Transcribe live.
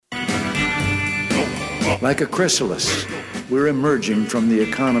Like a chrysalis, we're emerging from the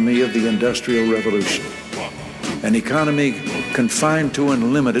economy of the Industrial Revolution, an economy confined to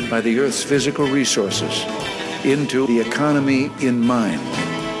and limited by the Earth's physical resources, into the economy in mind,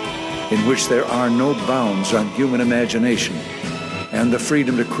 in which there are no bounds on human imagination, and the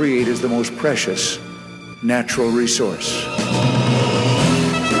freedom to create is the most precious natural resource.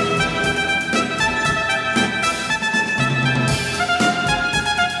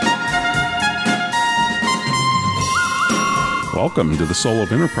 Welcome to the Soul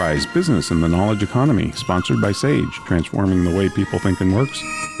of Enterprise, Business and the Knowledge Economy, sponsored by SAGE, transforming the way people think and work so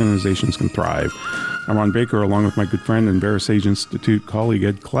organizations can thrive. I'm Ron Baker, along with my good friend and VeraSage Institute colleague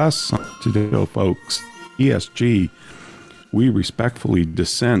Ed Kless. Today, folks, ESG, we respectfully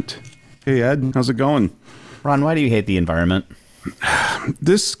dissent. Hey, Ed, how's it going? Ron, why do you hate the environment?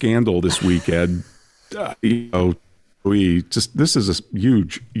 This scandal this week, Ed, this is a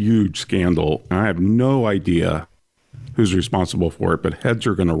huge scandal. I have no idea who's responsible for it, but heads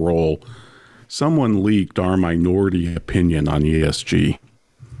are going to roll. Someone leaked our minority opinion on ESG.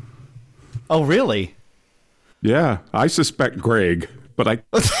 Oh, really? Yeah, I suspect Greg, but I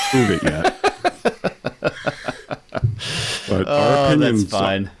can't prove it yet. But our opinion's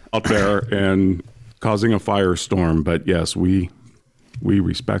out there and causing a firestorm. But yes, we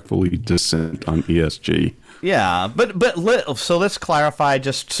respectfully dissent on ESG. Yeah, so let's clarify,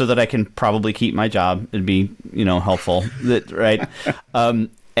 just so that I can probably keep my job. It'd be helpful, right?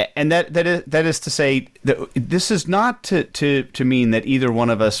 And that is to say that this is not to mean that either one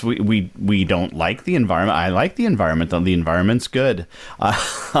of us we don't like the environment. I like the environment, though. The environment's good. I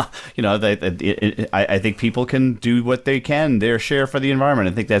think people can do what they can, their share for the environment.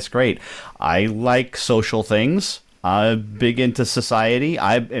 I think that's great. I like social things. I'm big into society.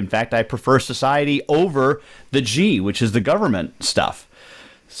 In fact, I prefer society over the G, which is the government stuff.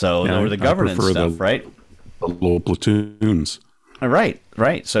 So over the governance stuff, right? The little platoons. Right.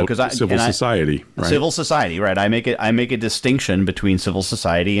 So civil society, right? Civil society, right? I make a distinction between civil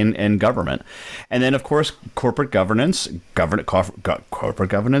society and government, and then of course corporate governance.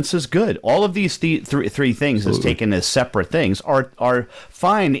 Corporate governance is good. All of these three things, as taken as separate things, are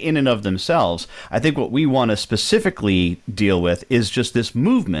fine in and of themselves. I think what we want to specifically deal with is just this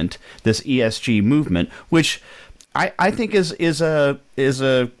movement, this ESG movement, which I think is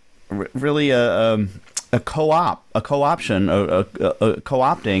really a co-opting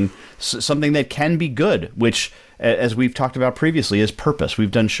something that can be good, which, as we've talked about previously, is purpose.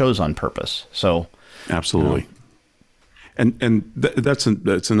 We've done shows on purpose. So absolutely.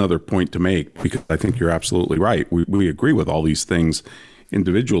 That's another point to make, because I think you're absolutely right. We agree with all these things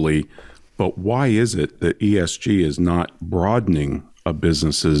individually, but why is it that ESG is not broadening a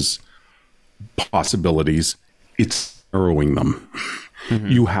business's possibilities? It's narrowing them. Mm-hmm.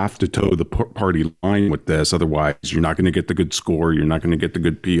 You have to toe the party line with this. Otherwise, you're not going to get the good score. You're not going to get the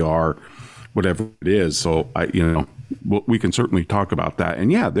good PR, whatever it is. So, we can certainly talk about that.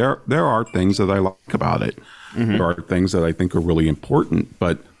 And yeah, there are things that I like about it. Mm-hmm. There are things that I think are really important,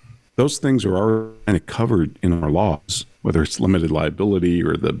 but those things are already kind of covered in our laws, whether it's limited liability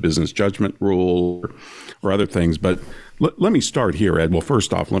or the business judgment rule or other things. But let me start here, Ed. Well,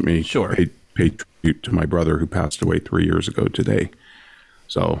 first off, let me pay tribute to my brother who passed away 3 years ago today.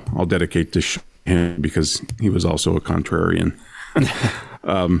 So I'll dedicate this to him because he was also a contrarian.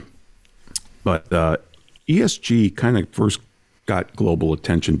 But ESG kind of first got global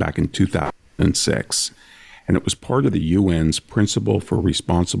attention back in 2006, and it was part of the UN's Principle for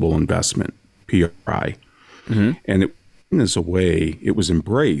Responsible Investment, PRI. Mm-hmm. And as a way, it was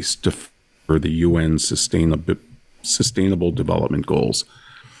embraced for the UN's Sustainable Development Goals,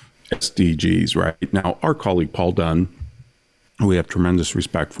 SDGs, right? Now, our colleague Paul Dunn, who we have tremendous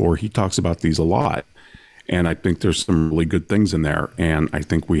respect for, he talks about these a lot. And I think there's some really good things in there. And I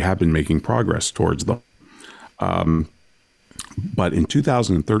think we have been making progress towards them. But in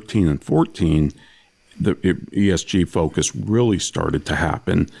 2013 and 14, the ESG focus really started to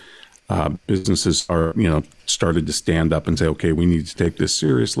happen. Businesses started to stand up and say, okay, we need to take this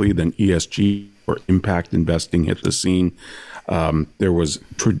seriously. Then ESG or impact investing hit the scene. There was,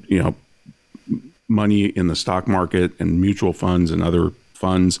 money in the stock market, and mutual funds and other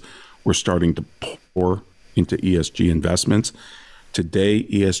funds were starting to pour into ESG investments. Today,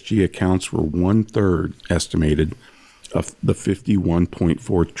 ESG accounts for 1/3 estimated of the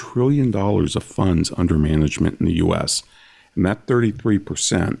 $51.4 trillion of funds under management in the U.S. And that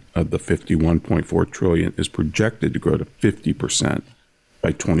 33% of the $51.4 trillion is projected to grow to 50%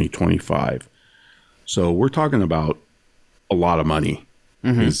 by 2025. So we're talking about a lot of money.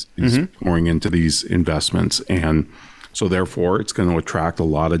 Mm-hmm. is pouring into these investments. And so therefore it's going to attract a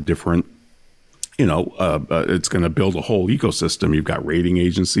lot of different it's going to build a whole ecosystem. You've got rating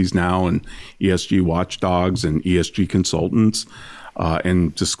agencies now and ESG watchdogs and ESG consultants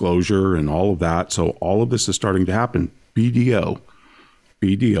and disclosure and all of that. So all of this is starting to happen. BDO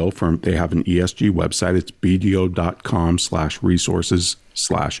they have an ESG website. It's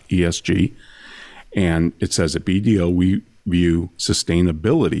bdo.com/resources/ESG. And it says at BDO, we view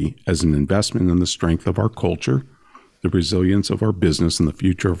sustainability as an investment in the strength of our culture, the resilience of our business, and the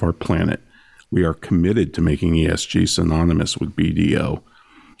future of our planet. We are committed to making ESG synonymous with BDO,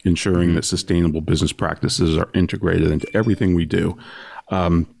 ensuring that sustainable business practices are integrated into everything we do.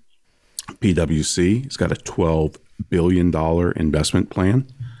 PwC has got a $12 billion investment plan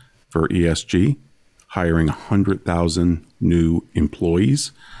for ESG, hiring 100,000 new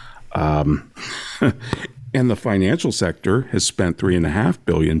employees. And the financial sector has spent $3.5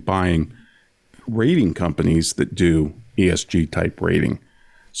 billion buying rating companies that do ESG type rating.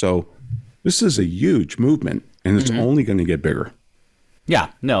 So this is a huge movement, and it's only going to get bigger. Yeah,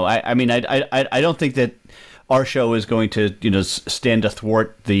 no, I mean, I don't think that our show is going to, stand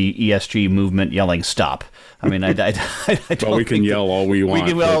athwart the ESG movement yelling stop. I mean, I don't. Well, we can yell all we want. We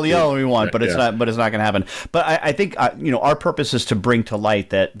can yell all we want, but it's not. But it's not going to happen. But I think our purpose is to bring to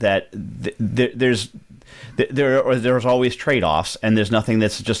light that there's always trade-offs, and there's nothing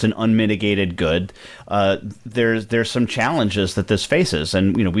that's just an unmitigated good. There's some challenges that this faces,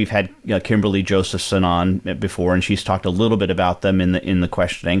 and we've had Kimberly Josephson on before, and she's talked a little bit about them in the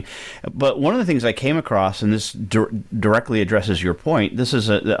questioning. But one of the things I came across, and this directly addresses your point, this is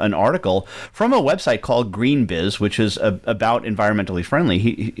an article from a website called Green Biz, which is about environmentally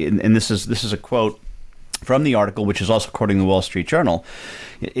friendly. And this is a quote from the article, which is also quoting the Wall Street Journal.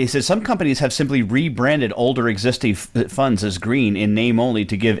 He says some companies have simply rebranded older existing funds as green in name only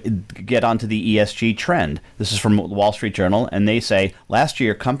to get onto the ESG trend. This is from the Wall Street Journal, and they say last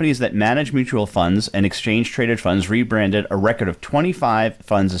year companies that manage mutual funds and exchange traded funds rebranded a record of 25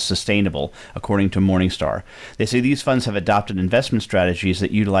 funds as sustainable, according to Morningstar. They say these funds have adopted investment strategies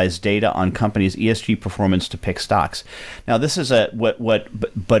that utilize data on companies' ESG performance to pick stocks. Now, this is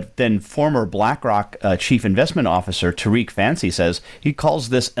but then former BlackRock chief investment officer Tariq Fancy says he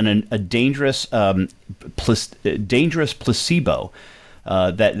calls this a dangerous placebo.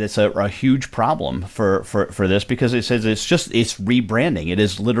 That's a huge problem for this, because it says it's rebranding. It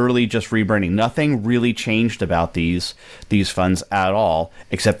is literally just rebranding. Nothing really changed about these funds at all,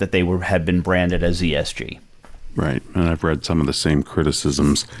 except that they had been branded as ESG. Right, and I've read some of the same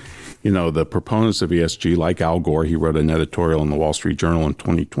criticisms. The proponents of ESG, like Al Gore, he wrote an editorial in the Wall Street Journal in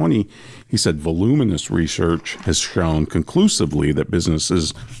 2020. He said voluminous research has shown conclusively that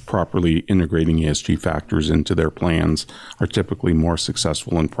businesses properly integrating ESG factors into their plans are typically more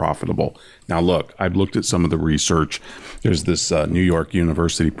successful and profitable. Now, look, I've looked at some of the research. There's this New York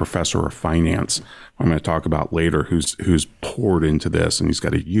University professor of finance I'm going to talk about later who's poured into this, and he's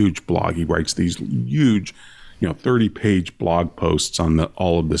got a huge blog. He writes these huge 30-page blog posts on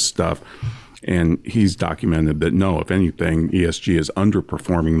all of this stuff. And he's documented that, no, if anything, ESG is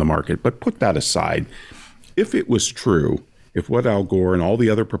underperforming the market. But put that aside. If it was true, if what Al Gore and all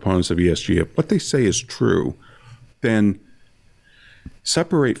the other proponents of ESG, if what they say is true, then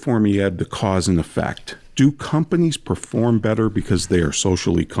separate for me, Ed, the cause and effect. Do companies perform better because they are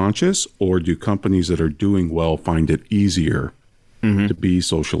socially conscious, or do companies that are doing well find it easier to be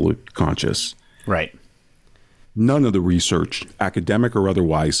socially conscious? Right. None of the research, academic or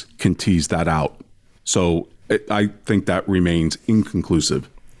otherwise, can tease that out. So I think that remains inconclusive.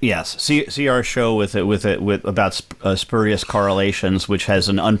 Yes. See our show with about spurious correlations, which has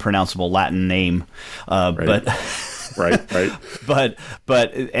an unpronounceable Latin name, right. Right. But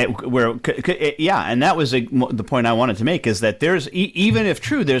and that was the point I wanted to make, is that there's even if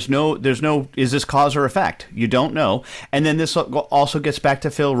true, there's no is this cause or effect? You don't know. And then this also gets back to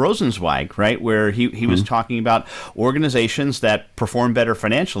Phil Rosenzweig, right, where he was talking about organizations that perform better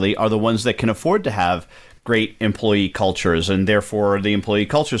financially are the ones that can afford to have great employee cultures, and therefore the employee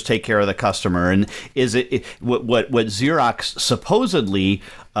cultures take care of the customer. And is it what Xerox supposedly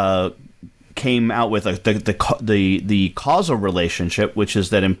came out with the causal relationship, which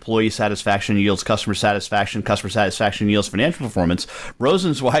is that employee satisfaction yields customer satisfaction yields financial performance.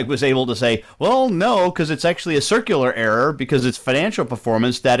 Rosenzweig was able to say, well, no, because it's actually a circular error, because it's financial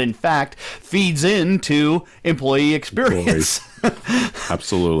performance that in fact feeds into employee experience.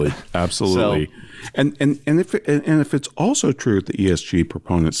 Absolutely. So, and if it's also true that the ESG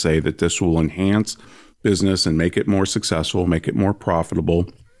proponents say that this will enhance business and make it more successful, make it more profitable,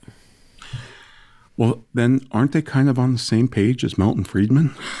 well, then aren't they kind of on the same page as Milton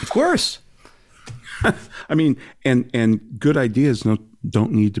Friedman? Of course. I mean, and good ideas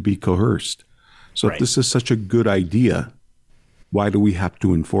don't need to be coerced. So if this is such a good idea, why do we have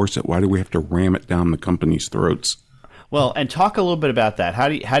to enforce it? Why do we have to ram it down the company's throats? Well, and talk a little bit about that.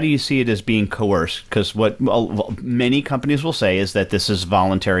 How do you see it as being coerced? Because what many companies will say is that this is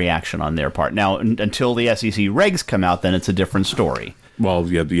voluntary action on their part. Now, until the SEC regs come out, then it's a different story. Well,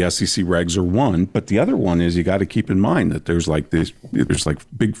 yeah, the SEC regs are one, but the other one is you got to keep in mind that there's like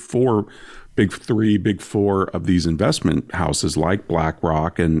big four of these investment houses like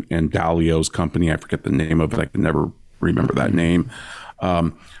BlackRock and Dalio's company. I forget the name of it. I can never remember that name.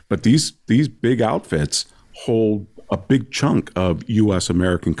 But these big outfits hold a big chunk of U.S.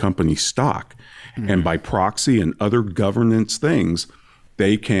 American company stock. And by proxy and other governance things,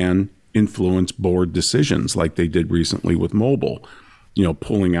 they can influence board decisions like they did recently with Mobil.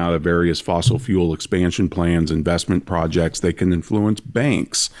 Pulling out of various fossil fuel expansion plans, investment projects. They can influence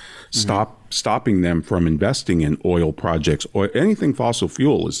banks, stopping them from investing in oil projects. Anything fossil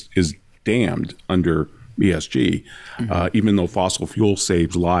fuel is damned under ESG, even though fossil fuel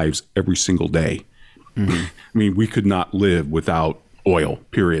saves lives every single day. I mean, we could not live without oil,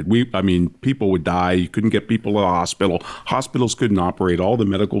 period. People would die. You couldn't get people to the hospital. Hospitals couldn't operate, all the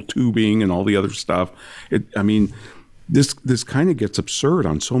medical tubing and all the other stuff. This kind of gets absurd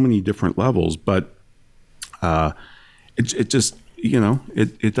on so many different levels, but it just,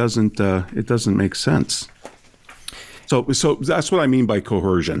 it doesn't make sense. So that's what I mean by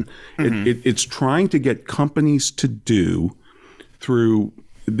coercion. It's trying to get companies to do through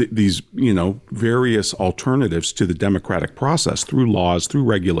these, various alternatives to the democratic process, through laws, through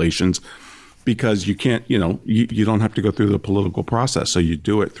regulations, because you can't, you don't have to go through the political process. So you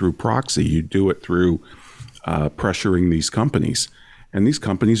do it through proxy, you do it through pressuring these companies. And these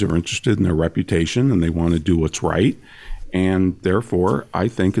companies are interested in their reputation and they want to do what's right. And therefore, I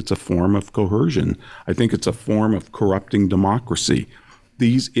think it's a form of coercion. I think it's a form of corrupting democracy.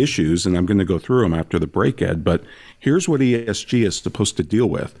 These issues, and I'm going to go through them after the break, Ed, but here's what ESG is supposed to deal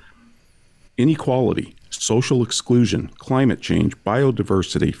with. Inequality, social exclusion, climate change,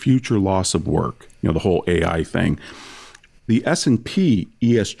 biodiversity, future loss of work, the whole AI thing. The S&P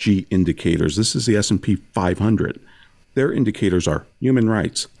ESG indicators, this is the S&P 500. Their indicators are human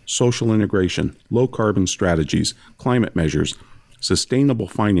rights, social integration, low carbon strategies, climate measures, sustainable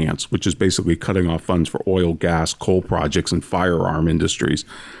finance, which is basically cutting off funds for oil, gas, coal projects, and firearm industries.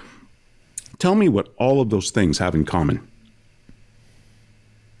 Tell me what all of those things have in common.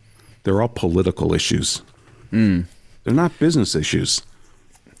 They're all political issues. They're not business issues.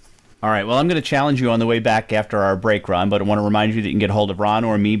 All right, well, I'm going to challenge you on the way back after our break, Ron, but I want to remind you that you can get a hold of Ron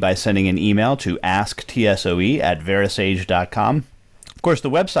or me by sending an email to asktsoe@verisage.com. Of course, the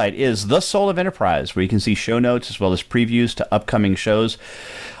website is The Soul of Enterprise, where you can see show notes as well as previews to upcoming shows.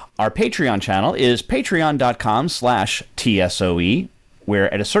 Our Patreon channel is patreon.com/TSOE,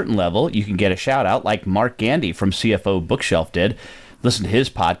 where at a certain level you can get a shout out like Mark Gandy from CFO Bookshelf did. Listen to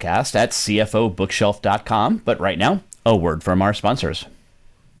his podcast at cfobookshelf.com. But right now, a word from our sponsors.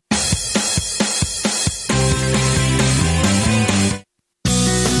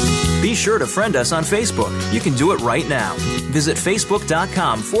 Be sure to friend us on Facebook. You can do it right now. Visit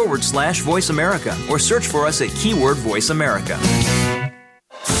facebook.com/Voice America or search for us at keyword Voice America.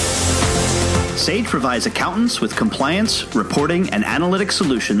 Sage provides accountants with compliance, reporting, and analytic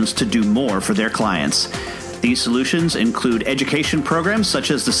solutions to do more for their clients. These solutions include education programs such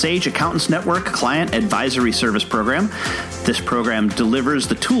as the Sage Accountants Network Client Advisory Service Program. This program delivers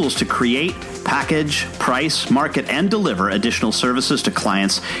the tools to create, package, price, market, and deliver additional services to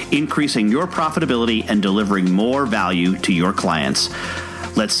clients, increasing your profitability and delivering more value to your clients.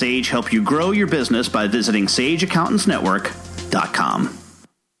 Let Sage help you grow your business by visiting sageaccountantsnetwork.com.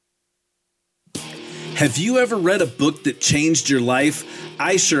 Have you ever read a book that changed your life?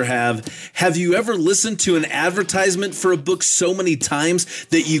 I sure have. Have you ever listened to an advertisement for a book so many times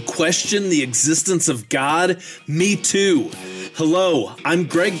that you question the existence of God? Me too. Hello, I'm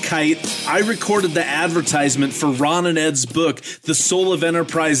Greg Kite. I recorded the advertisement for Ron and Ed's book, The Soul of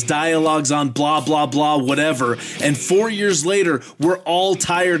Enterprise Dialogues on blah, blah, blah, whatever. And 4 years later, we're all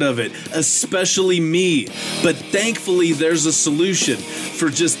tired of it, especially me. But thankfully, there's a solution. For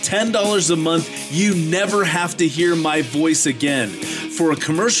just $10 a month, you never have to hear my voice again. For a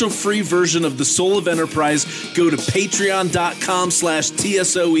commercial-free version of The Soul of Enterprise, go to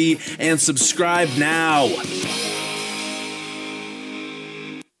patreon.com/TSOE and subscribe now.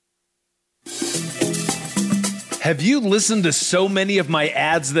 Have you listened to so many of my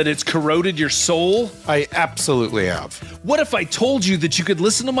ads that it's corroded your soul? I absolutely have. What if I told you that you could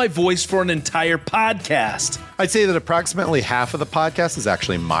listen to my voice for an entire podcast? I'd say that approximately half of the podcast is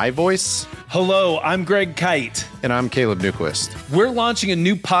actually my voice. Hello, I'm Greg Kite. And I'm Caleb Newquist. We're launching a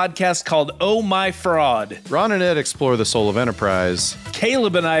new podcast called Oh My Fraud. Ron and Ed explore the soul of enterprise.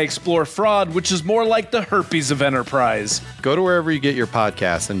 Caleb and I explore fraud, which is more like the herpes of enterprise. Go to wherever you get your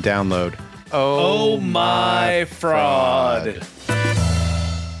podcasts and download Oh My Fraud.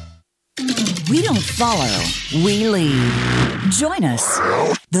 We don't follow, we lead. Join us,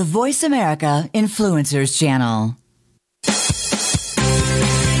 the Voice America Influencers Channel.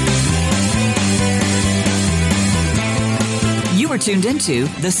 You are tuned into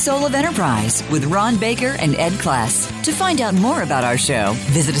The Soul of Enterprise with Ron Baker and Ed Kless. To find out more about our show,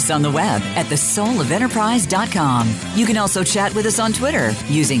 visit us on the web at thesoulofenterprise.com. You can also chat with us on Twitter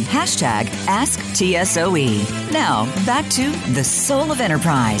using hashtag AskTSOE. Now, back to The Soul of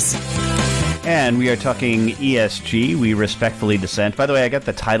Enterprise. And we are talking ESG. We respectfully dissent. By the way, I got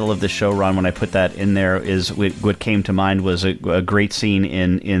the title of the show, Ron. When I put that in there, is what came to mind was a great scene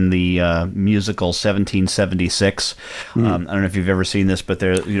in the musical 1776. I don't know if you've ever seen this, but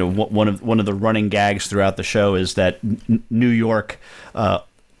there, one of the running gags throughout the show is that New York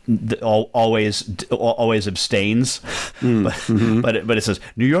always abstains, but it says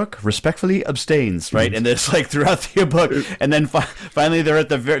New York respectfully abstains, right? And it's like throughout the book, and then finally they're at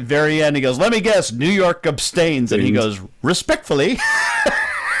the very end. He goes, "Let me guess, New York abstains," and he goes, "Respectfully."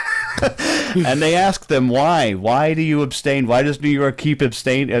 And they ask them why. Why do you abstain? Why does New York keep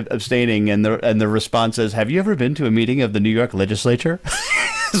abstaining? And the response is, "Have you ever been to a meeting of the New York legislature?"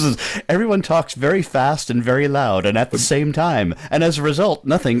 Everyone talks very fast and very loud and at the same time, and as a result,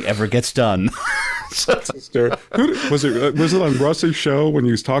 nothing ever gets done. Was it on Russ's show when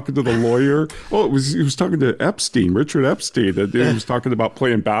he was talking to the lawyer? Oh, he was talking to Epstein, Richard Epstein. And he was talking about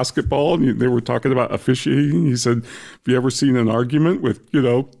playing basketball, and they were talking about officiating. He said, "Have you ever seen an argument with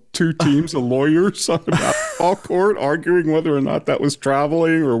two teams of lawyers on a basketball court arguing whether or not that was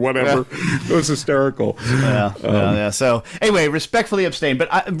traveling or whatever?" It was hysterical. Yeah. So anyway, respectfully abstain. But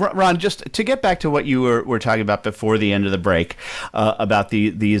Ron, just to get back to what you were talking about before the end of the break, about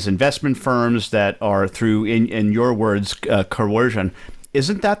these investment firms that are through, in your words, coercion.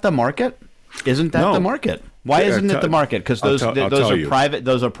 Isn't that the market? Isn't that the market? Why isn't it the market? Because those are private.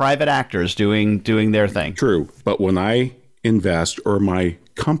 Those are private actors doing their thing. True, but when I invest, or my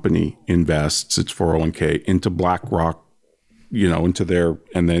company invests its 401k into BlackRock, into their,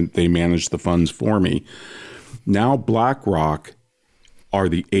 and then they manage the funds for me. Now BlackRock are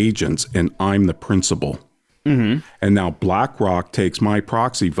the agents and I'm the principal. Mm-hmm. And now BlackRock takes my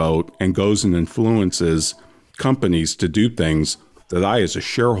proxy vote and goes and influences companies to do things that I, as a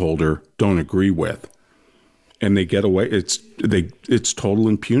shareholder, don't agree with. And they get away. It's total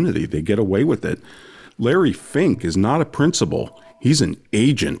impunity. They get away with it. Larry Fink is not a principal. He's an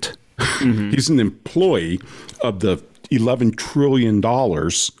agent. Mm-hmm. He's an employee of the $11 trillion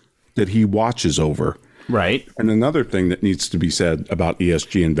that he watches over. Right. And another thing that needs to be said about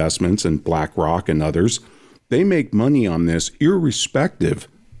ESG investments and BlackRock and others, they make money on this irrespective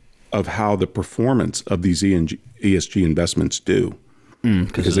of how the performance of these ESG investments do.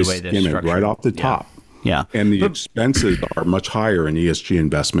 Because they the way skim it right off the top. Yeah. And the expenses are much higher in ESG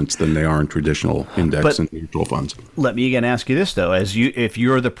investments than they are in traditional index and mutual funds. Let me again ask you this, though. If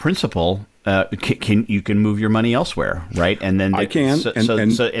you're the principal, you can move your money elsewhere, right? And then I can.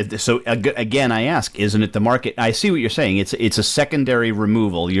 So again, I ask, isn't it the market? I see what you're saying. It's a secondary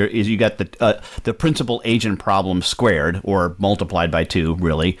removal. You got the principal agent problem squared or multiplied by 2,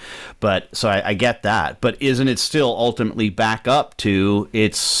 really. But so I get that. But isn't it still ultimately back up to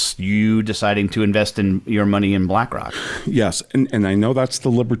it's you deciding to invest in your money in BlackRock? Yes, and I know that's the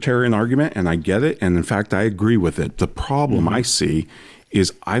libertarian argument, and I get it. And in fact, I agree with it. The problem I see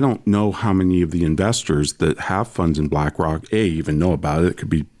is I don't know how many of the investors that have funds in BlackRock, even know about it. It could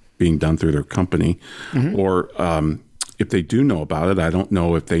be being done through their company. Mm-hmm. Or if they do know about it, I don't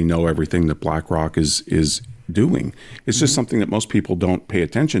know if they know everything that BlackRock is doing. It's just something that most people don't pay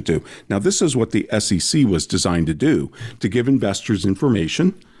attention to. Now, this is what the SEC was designed to do, to give investors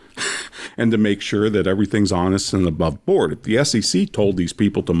information and to make sure that everything's honest and above board. If the SEC told these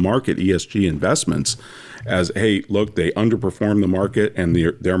people to market ESG investments as, hey, look, they underperform the market and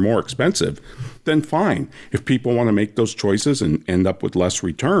they're more expensive, then fine. If people want to make those choices and end up with less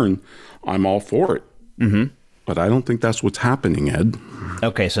return, I'm all for it. Mm-hmm. But I don't think that's what's happening, Ed.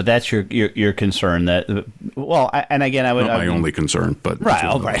 Okay, so that's your concern. That and again, I would not my only concern, but right,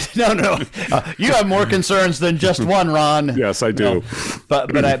 all right. No. You have more concerns than just one, Ron. Yes, I do. No.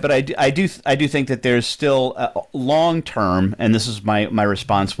 But I do think that there's still long term, and this is my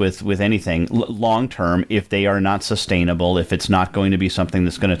response with anything long term. If they are not sustainable, if it's not going to be something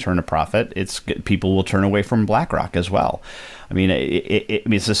that's going to turn a profit, people will turn away from BlackRock as well. I mean,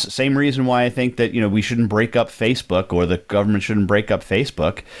 it's the same reason why I think that, we shouldn't break up Facebook, or the government shouldn't break up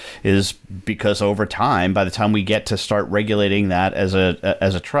Facebook, is because over time, by the time we get to start regulating that as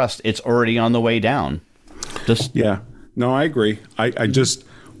a trust, it's already on the way down. Yeah, no, I agree. I just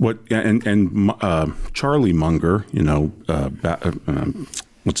Charlie Munger,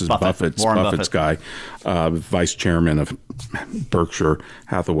 what's his Buffett's guy, vice chairman of Berkshire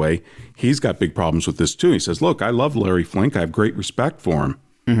Hathaway. He's got big problems with this too. He says, "Look, I love Larry Flink. I have great respect for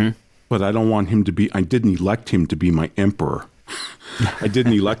him, but I don't want him to be. I didn't elect him to be my emperor. I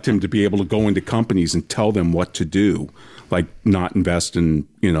didn't elect him to be able to go into companies and tell them what to do, like not invest in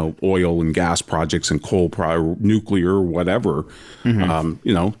oil and gas projects and coal, nuclear, whatever.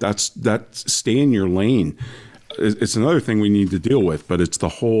 That's stay in your lane." It's another thing we need to deal with, but it's the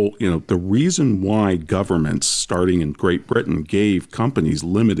whole, the reason why governments, starting in Great Britain, gave companies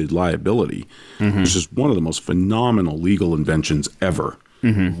limited liability, which is one of the most phenomenal legal inventions ever,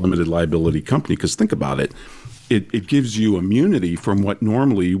 limited liability company. Because think about it. It gives you immunity from what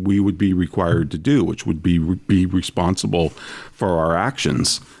normally we would be required to do, which would be responsible for our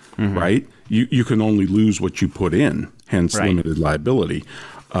actions, right? You can only lose what you put in, hence limited liability.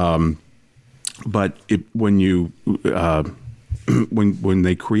 But when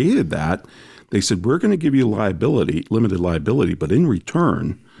they created that, they said, we're going to give you limited liability, but in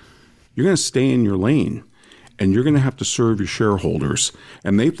return, you're going to stay in your lane and you're going to have to serve your shareholders.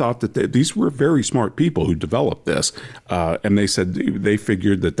 And they thought that these were very smart people who developed this. And they said they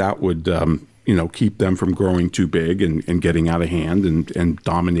figured that would keep them from growing too big and getting out of hand and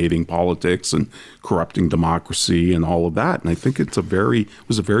dominating politics and corrupting democracy and all of that. And I think it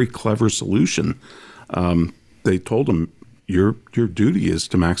was a very clever solution. They told them your duty is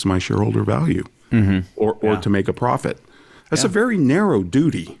to maximize shareholder value or to make a profit. That's a very narrow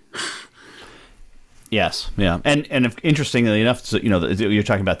duty. Yes, yeah, and interestingly enough, you're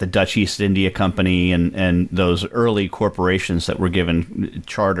talking about the Dutch East India Company and those early corporations that were given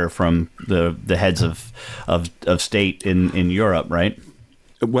charter from the heads of state in Europe, right?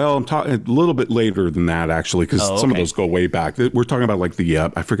 Well, I'm talking a little bit later than that, actually, because some of those go way back. We're talking about like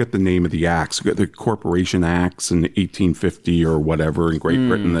I forget the name of the acts, the Corporation Acts in 1850 or whatever in Great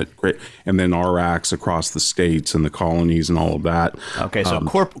Britain, and then our acts across the states and the colonies and all of that. Okay, so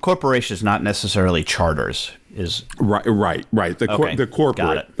corporations, not necessarily charters, is right. The corporate.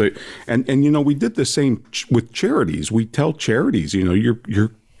 Got it. And we did the same with charities. We tell charities,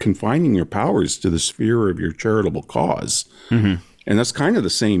 you're confining your powers to the sphere of your charitable cause. And that's kind of the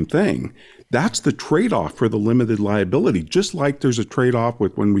same thing. That's the trade-off for the limited liability, just like there's a trade-off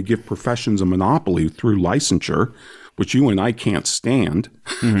with when we give professions a monopoly through licensure, which you and I can't stand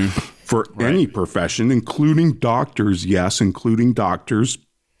for any profession, including doctors. Yes, including doctors.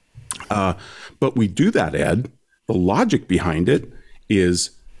 But we do that, Ed. The logic behind it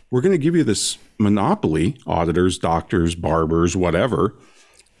is we're going to give you this monopoly, auditors, doctors, barbers, whatever,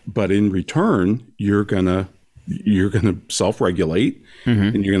 but in return, you're going to self-regulate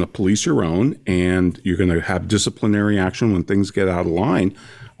and you're going to police your own and you're going to have disciplinary action when things get out of line.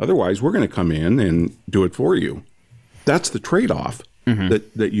 Otherwise, we're going to come in and do it for you. That's the trade-off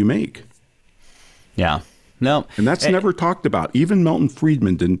that you make. Yeah. No. And that's never talked about. Even Milton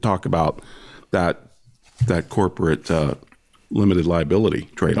Friedman didn't talk about that corporate limited liability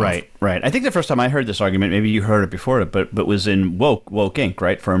trade-off. Right. I think the first time I heard this argument, maybe you heard it before, but was in Woke Inc.,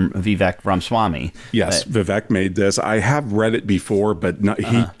 right, from Vivek Ramaswamy. Yes, Vivek made this. I have read it before, but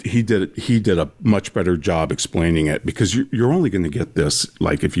he did a much better job explaining it, because you're only going to get this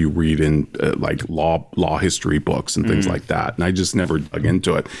like if you read in like law history books and things like that. And I just never dug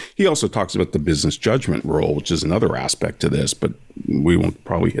into it. He also talks about the business judgment rule, which is another aspect to this, but we won't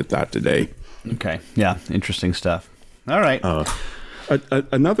probably hit that today. Okay. Yeah. Interesting stuff. All right.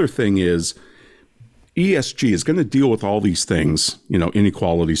 Another thing is ESG is going to deal with all these things,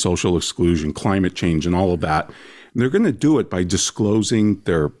 inequality, social exclusion, climate change, and all of that. And they're going to do it by disclosing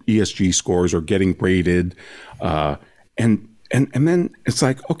their ESG scores or getting rated. And then it's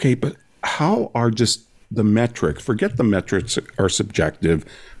like, okay, but how are just the metrics? Forget the metrics are subjective.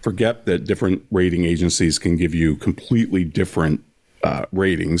 Forget that different rating agencies can give you completely different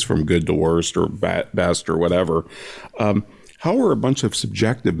ratings from good to worst or best or whatever. How are a bunch of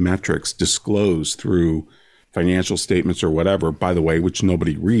subjective metrics disclosed through financial statements or whatever, by the way, which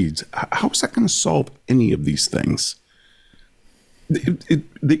nobody reads? How is that going to solve any of these things? The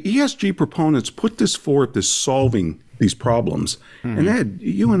ESG proponents put this forth as solving these problems. And Ed,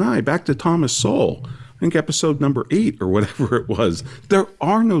 you and I, back to Thomas Sowell, think episode number 8 or whatever it was. There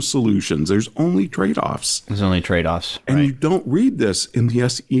are no solutions. There's only trade-offs. There's only trade-offs. And right. you don't read this in the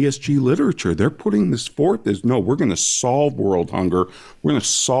ESG literature. They're putting this forth as, no, we're going to solve world hunger. We're going to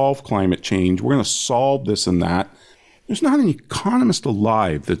solve climate change. We're going to solve this and that. There's not an economist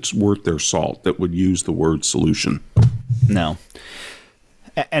alive that's worth their salt that would use the word solution. No.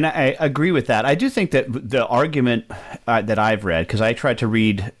 And I agree with that. I do think that the argument that I've read, because I tried to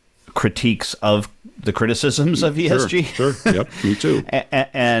read critiques of the criticisms of ESG. Sure. Yep, me too.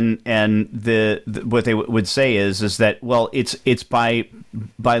 and the what they would say is that, well, it's by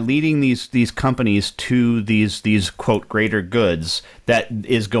leading these companies to these quote greater goods that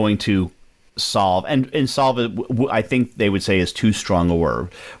is going to solve, and solve it, I think they would say, is too strong a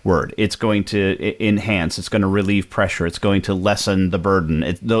word. It's going to enhance, it's going to relieve pressure, it's going to lessen the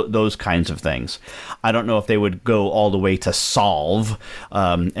burden, those kinds of things. I don't know if they would go all the way to solve,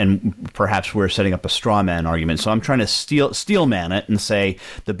 and perhaps we're setting up a straw man argument. So I'm trying to steel man it and say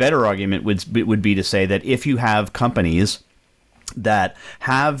the better argument would be to say that if you have companies that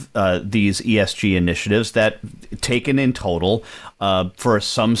have these ESG initiatives that, taken in total, for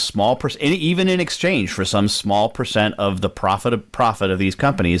some small percent, even in exchange for some small percent of the profit of these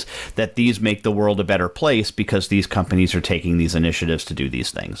companies, that these make the world a better place because these companies are taking these initiatives to do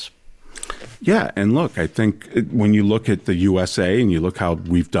these things. Yeah, and look, I think when you look at the USA and you look how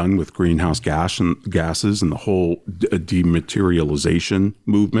we've done with greenhouse gases and the whole dematerialization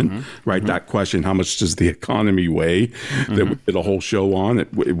movement, right? Mm-hmm. That question, how much does the economy weigh? Mm-hmm. That we did a whole show on.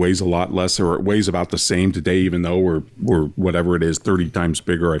 It weighs a lot less, or it weighs about the same today, even though we're whatever it is, 30 times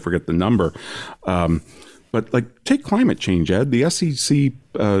bigger. I forget the number. But like, take climate change, Ed. The SEC,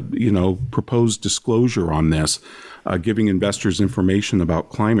 proposed disclosure on this, giving investors information about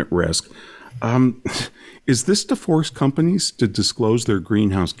climate risk. Is this to force companies to disclose their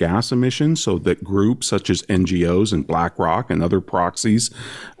greenhouse gas emissions so that groups such as NGOs and BlackRock and other proxies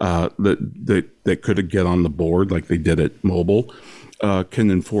that could get on the board like they did at Mobil can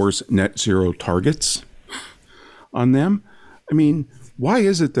enforce net zero targets on them? I mean, why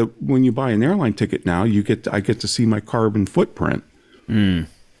is it that when you buy an airline ticket now, I get to see my carbon footprint? You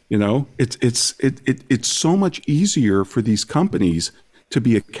know, it's so much easier for these companies to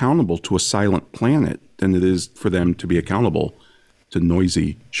be accountable to a silent planet than it is for them to be accountable to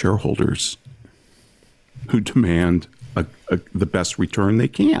noisy shareholders who demand the best return they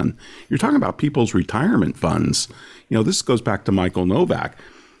can. You're talking about people's retirement funds. You know, this goes back to Michael Novak.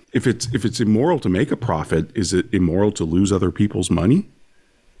 If it's immoral to make a profit, is it immoral to lose other people's money?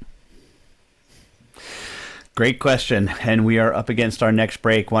 Great question. And we are up against our next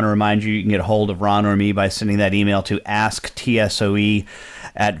break. Want to remind you can get a hold of Ron or me by sending that email to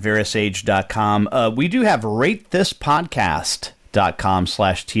asktsoe@verisage.com. We do have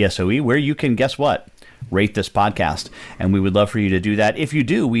ratethispodcast.com/TSOE, where you can, guess what? Rate this podcast. And we would love for you to do that. If you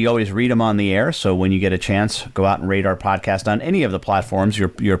do, we always read them on the air. So when you get a chance, go out and rate our podcast on any of the platforms, your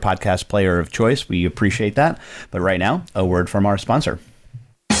podcast player of choice. We appreciate that. But right now, a word from our sponsor.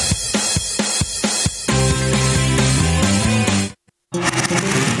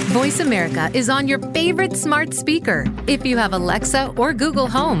 Voice America is on your favorite smart speaker. If you have Alexa or Google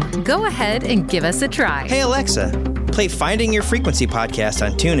Home, go ahead and give us a try. Hey Alexa, play Finding Your Frequency podcast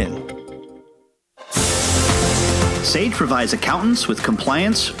on TuneIn. Sage provides accountants with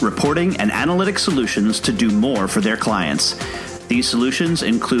compliance, reporting, and analytic solutions to do more for their clients. These solutions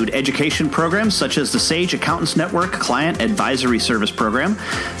include education programs such as the Sage Accountants Network Client Advisory Service Program.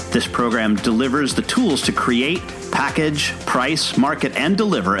 This program delivers the tools to create, package, price, market, and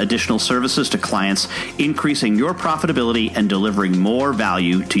deliver additional services to clients, increasing your profitability and delivering more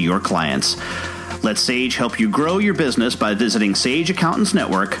value to your clients. Let Sage help you grow your business by visiting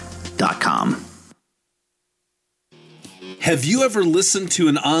sageaccountantsnetwork.com. Have you ever listened to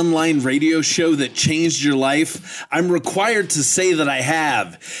an online radio show that changed your life? I'm required to say that I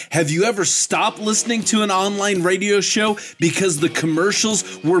have. Have you ever stopped listening to an online radio show because the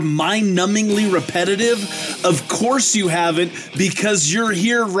commercials were mind-numbingly repetitive? Of course you haven't, because you're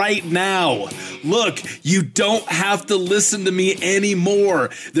here right now. Look, you don't have to listen to me anymore.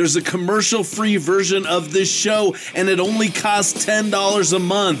 There's a commercial-free version of this show, and it only costs $10 a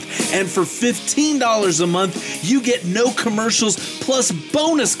month. And for $15 a month, you get no commercials plus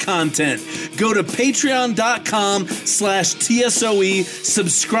bonus content. Go to patreon.com/TSOE,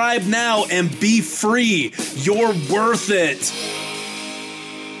 subscribe now, and be free. You're worth it.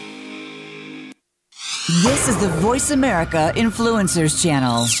 This is the Voice America Influencers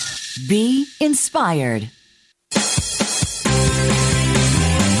Channel. Be inspired.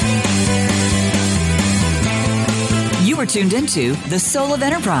 You were tuned into The Soul of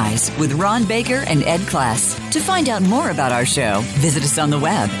Enterprise with Ron Baker and Ed Kless. To find out more about our show, visit us on the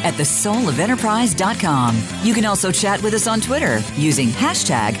web at thesoulofenterprise.com. You can also chat with us on Twitter using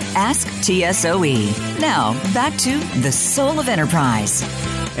hashtag AskTSOE. Now, back to The Soul of Enterprise.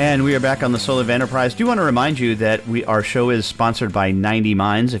 And we are back on The Soul of Enterprise. Do want to remind you that our show is sponsored by 90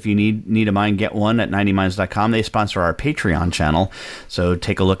 Minds. If you need a mind, get one at 90minds.com. They sponsor our Patreon channel. So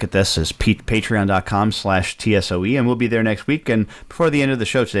take a look at this as patreon.com/TSOE, and we'll be there next week. And before the end of the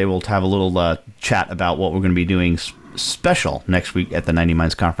show today, we'll have a little chat about what we're going to be doing special next week at the 90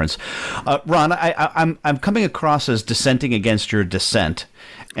 Minds conference. Ron, I'm coming across as dissenting against your dissent.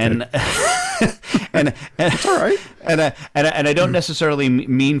 And and that's all right. And I don't necessarily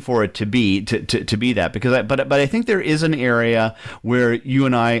mean for it to be that, because but I think there is an area where you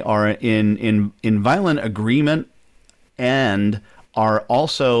and I are in violent agreement, and are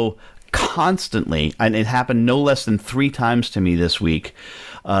also constantly, and it happened no less than 3 times to me this week,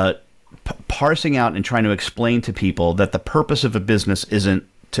 parsing out and trying to explain to people that the purpose of a business isn't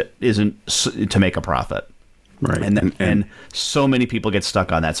to make a profit. Right. And so many people get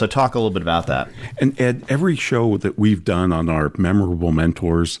stuck on that. So talk a little bit about that. And Ed, every show that we've done on our memorable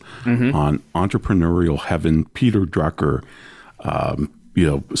mentors, on Entrepreneurial Heaven, Peter Drucker,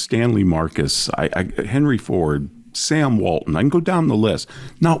 Stanley Marcus, Henry Ford, Sam Walton, I can go down the list.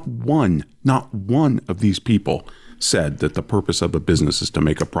 Not one of these people said that the purpose of a business is to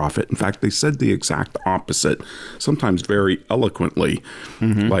make a profit. In fact, they said the exact opposite, sometimes very eloquently,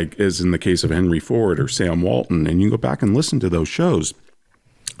 like as in the case of Henry Ford or Sam Walton. And you go back and listen to those shows.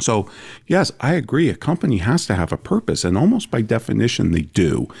 So, yes, I agree. A company has to have a purpose, and almost by definition, they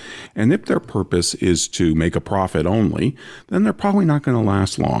do. And if their purpose is to make a profit only, then they're probably not going to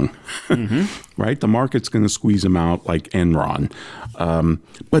last long, right? The market's going to squeeze them out like Enron.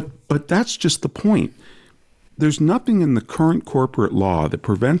 But that's just the point. There's nothing in the current corporate law that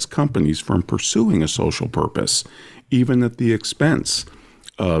prevents companies from pursuing a social purpose, even at the expense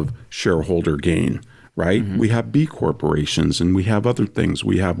of shareholder gain, right? We have B corporations, and we have other things.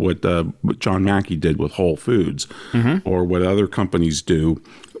 We have what John Mackey did with Whole Foods, or what other companies do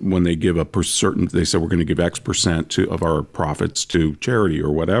when they give they say we're going to give X% of our profits to charity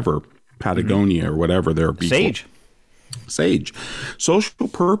or whatever, Patagonia or whatever. Their Sage. Social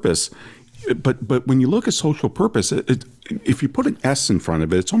purpose. But when you look at social purpose, if you put an S in front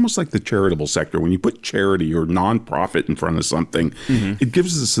of it, it's almost like the charitable sector. When you put charity or nonprofit in front of something, it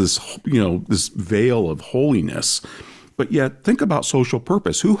gives us this veil of holiness. But yet, think about social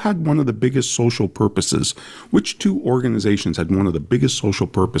purpose. Who had one of the biggest social purposes? Which 2 organizations had one of the biggest social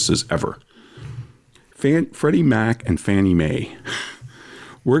purposes ever? Freddie Mac and Fannie Mae.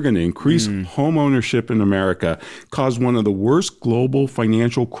 We're going to increase home ownership in America, cause one of the worst global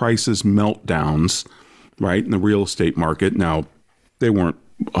financial crisis meltdowns, right, in the real estate market. Now, they weren't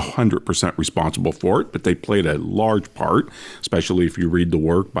 100% responsible for it, but they played a large part, especially if you read the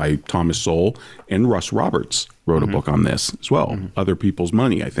work by Thomas Sowell, and Russ Roberts wrote a book on this as well, Other People's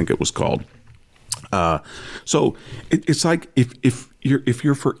Money, I think it was called. So it's like if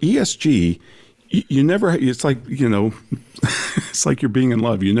you're for ESG, you never, it's like, it's like you're being in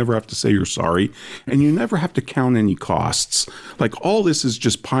love. You never have to say you're sorry, and you never have to count any costs. Like, all this is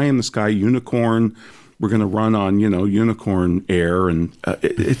just pie in the sky, unicorn. We're going to run on, unicorn air, and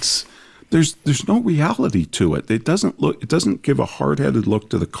there's no reality to it. It doesn't give a hard-headed look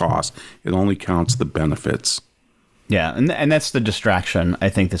to the cost. It only counts the benefits. Yeah, and that's the distraction I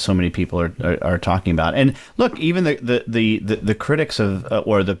think that so many people are talking about. And look, even the critics of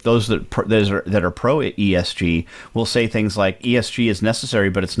those that are pro ESG will say things like ESG is necessary,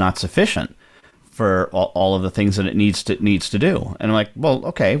 but it's not sufficient for all of the things that it needs to do. And I'm like, well,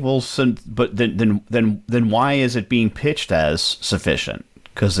 okay, but then why is it being pitched as sufficient?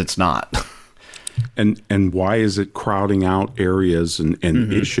 Because it's not. And why is it crowding out areas and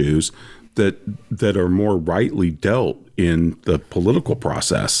issues that are more rightly dealt in the political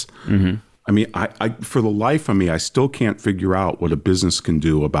process? I mean, I for the life of me, I still can't figure out what a business can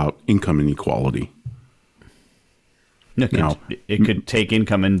do about income inequality. It could take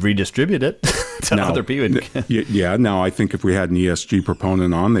income and redistribute it to other people. Yeah. Now, I think if we had an ESG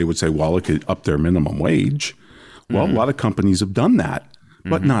proponent on, they would say, well, it could up their minimum wage. Well, a lot of companies have done that,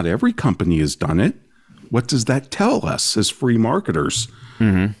 but not every company has done it. What does that tell us as free marketers?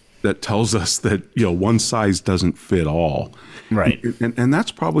 That tells us that, one size doesn't fit all. Right. And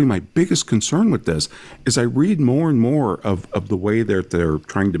that's probably my biggest concern with this, is I read more and more of the way they're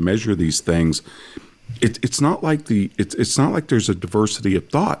trying to measure these things. It's not like it's not like there's a diversity of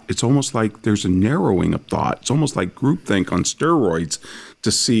thought. It's almost like there's a narrowing of thought. It's almost like groupthink on steroids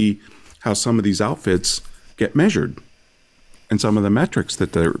to see how some of these outfits get measured. and some of the metrics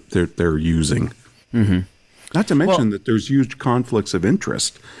that they're using. Mm-hmm. Not to mention that there's huge conflicts of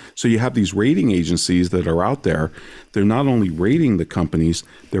interest. So you have these rating agencies that are out there. They're not only rating the companies,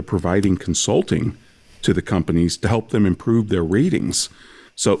 they're providing consulting to the companies to help them improve their ratings.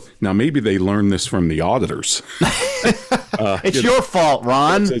 So now maybe they learned this from the auditors. It's your fault,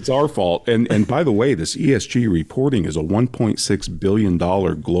 Ron. It's our fault. And by the way, this ESG reporting is a $1.6 billion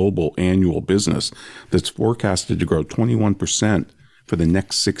global annual business that's forecasted to grow 21% for the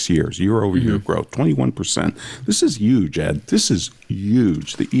next 6 years, year-over-year growth, 21%. This is huge, Ed. This is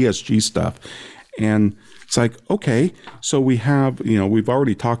huge, the ESG stuff. And it's like, okay, so we have, we've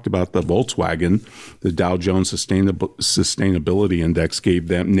already talked about the Volkswagen. The Dow Jones Sustainability Index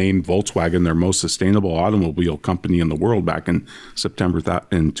named Volkswagen their most sustainable automobile company in the world back in September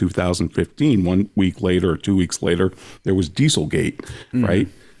in 2015. 1 week later or 2 weeks later, there was Dieselgate, right?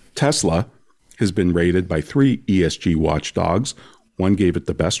 Tesla has been rated by 3 ESG watchdogs. One gave it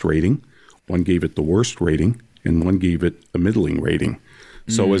the best rating, one gave it the worst rating, and one gave it a middling rating.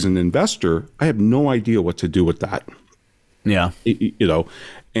 So as an investor, I have no idea what to do with that. Yeah.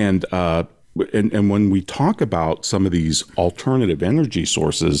 And when we talk about some of these alternative energy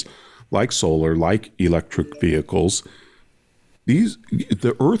sources like solar, like electric vehicles,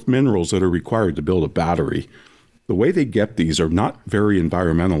 the earth minerals that are required to build a battery, the way they get these are not very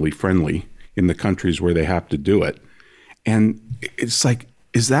environmentally friendly in the countries where they have to do it. And it's like,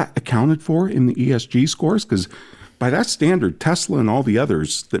 is that accounted for in the ESG scores? Because by that standard, Tesla and all the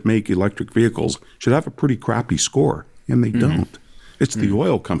others that make electric vehicles should have a pretty crappy score, and they don't. It's the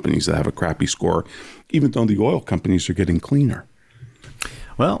oil companies that have a crappy score, even though the oil companies are getting cleaner.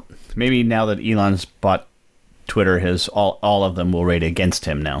 Well, maybe now that Elon's bought Twitter, all of them will rate against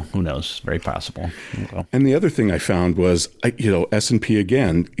him now. Who knows? Very possible. Okay. And the other thing I found was, S&P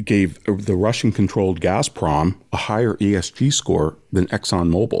again gave the Russian-controlled Gazprom a higher ESG score than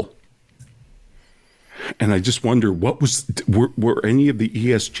ExxonMobil. And I just wonder, were any of the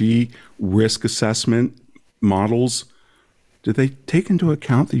ESG risk assessment models, did they take into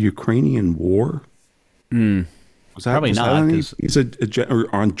account the Ukrainian war? Was that, probably not.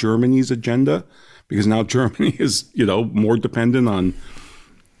 On Germany's agenda? Because now Germany is, more dependent on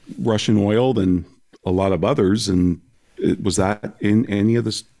Russian oil than a lot of others. And was that in any of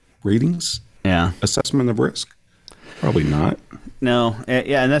the ratings? Yeah. Assessment of risk? Probably not. No,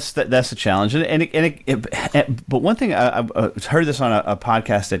 yeah, and that's the challenge. But one thing I heard this on a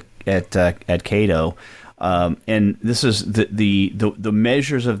podcast at Cato, and this is the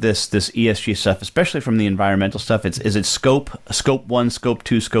measures of this ESG stuff, especially from the environmental stuff. Is it scope 1, scope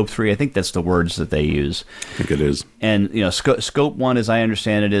 2, scope 3? I think that's the words that they use. I think it is. And scope 1, as I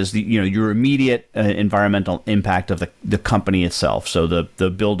understand it, is your immediate environmental impact of the company itself. So the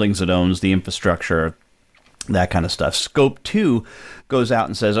buildings it owns, the infrastructure, that kind of stuff. Scope 2 goes out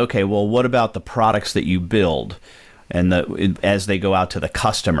and says, okay, well, what about the products that you build, and as they go out to the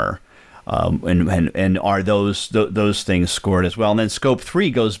customer, and are those things scored as well? And then Scope 3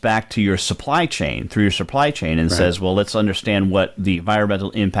 goes back to your supply chain, and says, well, let's understand what the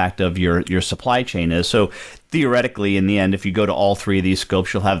environmental impact of your supply chain is. So theoretically, in the end, if you go to all 3 of these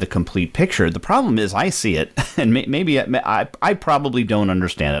scopes, you'll have the complete picture. The problem is, I see it, and maybe I probably don't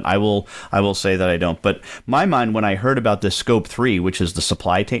understand it. I will say that I don't. But my mind, when I heard about this Scope 3, which is the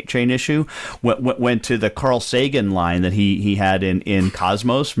supply chain issue, went to the Carl Sagan line that he had in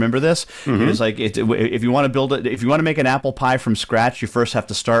Cosmos. Remember this? Mm-hmm. It was like, if you want to make an apple pie from scratch, you first have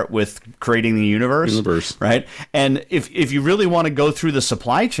to start with creating the universe, right? And if you really want to go through the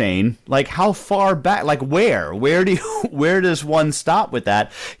supply chain, like how far back, like where does one stop with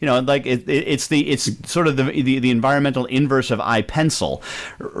that? Like it's sort of the environmental inverse of iPencil,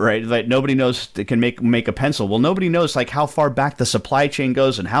 right? Like nobody knows that can make a pencil. Well, nobody knows like how far back the supply chain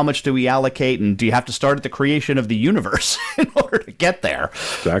goes and how much do we allocate, and do you have to start at the creation of the universe in order to get there?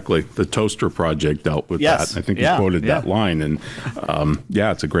 Exactly. The Toaster Project dealt with that. I think you quoted that line, and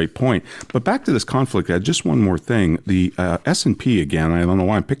it's a great point. But back to this conflict, just one more thing. The S&P, again, I don't know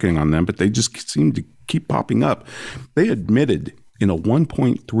why I'm picking on them, but they just seem to keep popping up. They admitted in a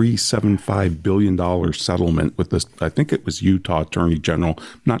 $1.375 billion settlement with this, I think it was Utah Attorney General,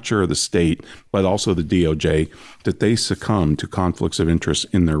 I'm not sure of the state, but also the DOJ, that they succumbed to conflicts of interest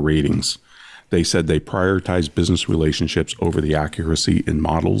in their ratings. They said they prioritize business relationships over the accuracy in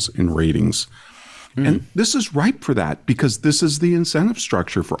models and ratings. And this is ripe for that, because this is the incentive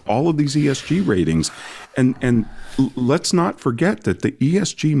structure for all of these ESG ratings. And let's not forget that the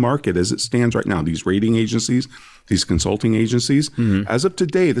ESG market as it stands right now, these rating agencies, these consulting agencies, as of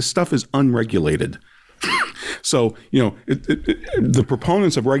today, this stuff is unregulated. So, the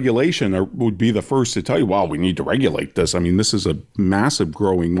proponents of regulation would be the first to tell you, well, we need to regulate this. I mean, this is a massive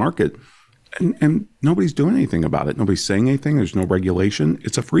growing market. And nobody's doing anything about it. Nobody's saying anything. There's no regulation.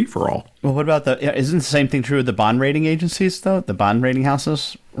 It's a free-for-all. Well, what about isn't the same thing true with the bond rating agencies, though? The bond rating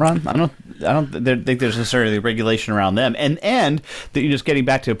houses, Ron? I don't think there's necessarily regulation around them. And that you're just getting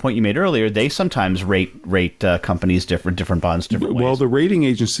back to a point you made earlier, they sometimes rate companies different bonds different ways. Well, the rating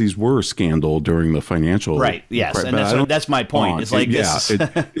agencies were a scandal during the financial... Right, yes. And that's my point. It's like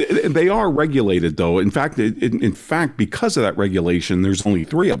they are regulated, though. In fact, because of that regulation, there's only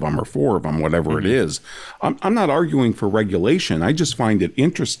 3 of them or 4 of them, whatever it is. I'm not arguing for regulation. I just find it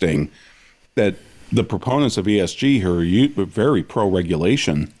interesting that the proponents of ESG here are very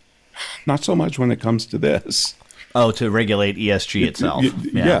pro-regulation, not so much when it comes to this. Oh, to regulate ESG itself.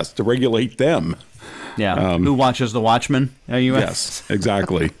 Yes, to regulate them. Yeah. Who watches the Watchmen? Yes,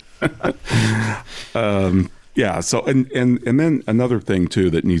 exactly. So and then another thing too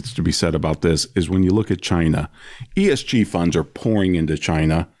that needs to be said about this is when you look at China, ESG funds are pouring into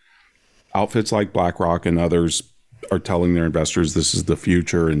China. Outfits like BlackRock and others are telling their investors this is the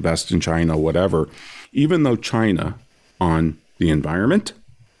future, invest in China, whatever. Even though China on the environment,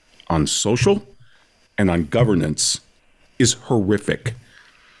 on social, and on governance is horrific.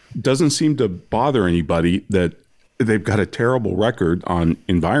 Doesn't seem to bother anybody that they've got a terrible record on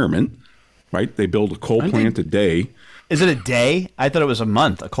environment, right? They build a coal plant a day. Is it a day? I thought it was a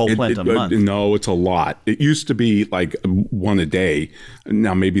month, a coal plant a month. No, it's a lot. It used to be like 1 a day.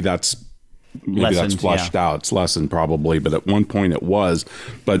 Now maybe that's flushed out. It's lessened probably, but at one point it was.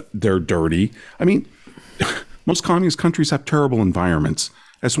 But they're dirty. I mean, most communist countries have terrible environments.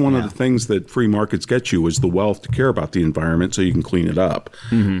 That's one of the things that free markets get you is the wealth to care about the environment so you can clean it up.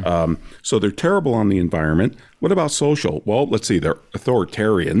 Mm-hmm. So they're terrible on the environment. What about social? Well, let's see. They're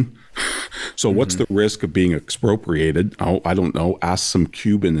authoritarian. So what's the risk of being expropriated? Oh, I don't know. Ask some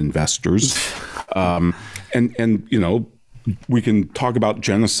Cuban investors. And we can talk about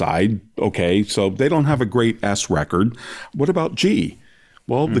genocide. Okay, so they don't have a great S record. What about G?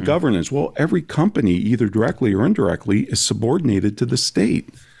 Well, the governance. Well, every company, either directly or indirectly, is subordinated to the state,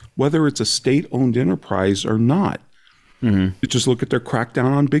 whether it's a state-owned enterprise or not. You just look at their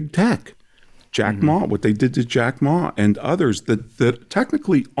crackdown on big tech. Jack Ma, what they did to Jack Ma and others that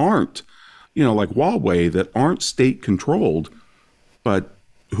technically aren't, like Huawei, that aren't state-controlled. But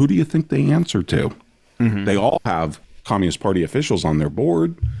who do you think they answer to? They all have Communist Party officials on their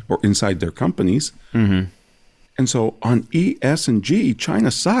board or inside their companies. And so on E, S, and G,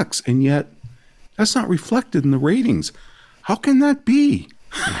 China sucks, and yet that's not reflected in the ratings. How can that be?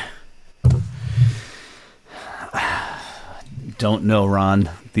 Don't know, Ron.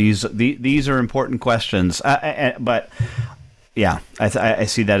 These are important questions, but yeah, I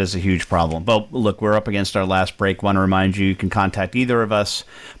see that as a huge problem. But look, we're up against our last break. Want to remind you can contact either of us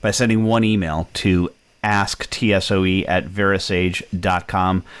by sending one email to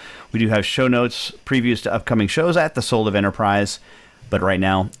asktsoe@verasage.com. We do have show notes, previews to upcoming shows at the Soul of Enterprise. But right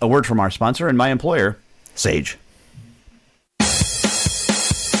now, a word from our sponsor and my employer, Sage.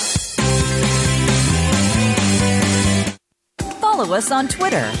 Follow us on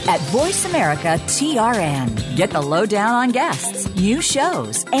Twitter @VoiceAmericaTRN. Get the lowdown on guests, new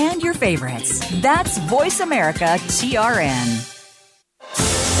shows, and your favorites. That's VoiceAmericaTRN.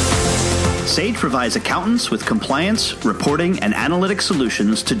 Sage provides accountants with compliance, reporting, and analytic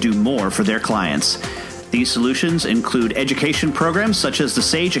solutions to do more for their clients. These solutions include education programs such as the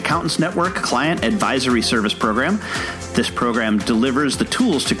Sage Accountants Network Client Advisory Service Program. This program delivers the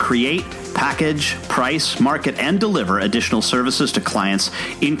tools to create, package, price, market, and deliver additional services to clients,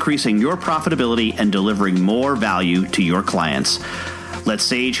 increasing your profitability and delivering more value to your clients. Let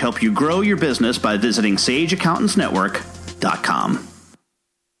Sage help you grow your business by visiting sageaccountantsnetwork.com.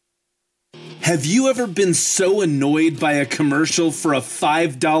 Have you ever been so annoyed by a commercial for a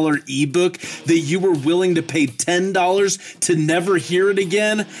 $5 ebook that you were willing to pay $10 to never hear it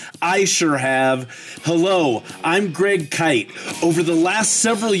again? I sure have. Hello, I'm Greg Kite. Over the last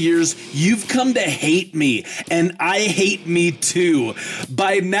several years, you've come to hate me, and I hate me too.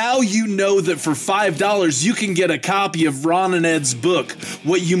 By now, you know that for $5, you can get a copy of Ron and Ed's book.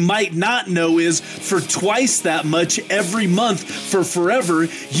 What you might not know is for twice that much every month for forever,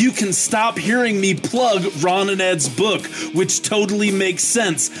 you can stop hearing me plug Ron and Ed's book, which totally makes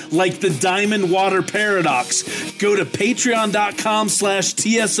sense, like the Diamond Water Paradox. Go to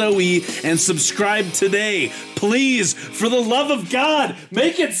patreon.com/TSOE and subscribe today. Please, for the love of God,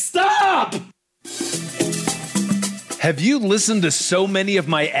 make it stop! Have you listened to so many of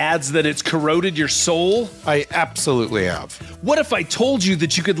my ads that it's corroded your soul? I absolutely have. What if I told you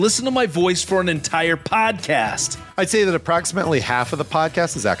that you could listen to my voice for an entire podcast? I'd say that approximately half of the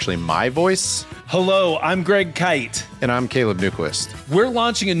podcast is actually my voice. Hello, I'm Greg Kite. And I'm Caleb Newquist. We're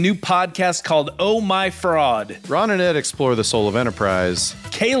launching a new podcast called Oh My Fraud. Ron and Ed explore the soul of enterprise.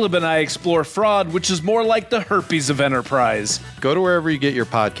 Caleb and I explore fraud, which is more like the herpes of enterprise. Go to wherever you get your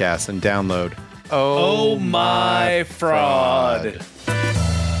podcasts and download Oh My Fraud.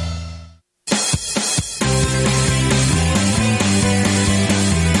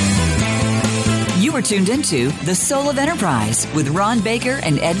 You are tuned into The Soul of Enterprise with Ron Baker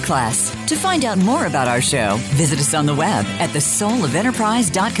and Ed Kless. To find out more about our show, visit us on the web at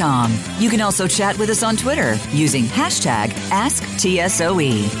thesoulofenterprise.com. You can also chat with us on Twitter using hashtag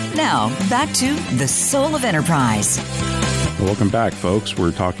AskTSOE. Now, back to The Soul of Enterprise. Welcome back, folks.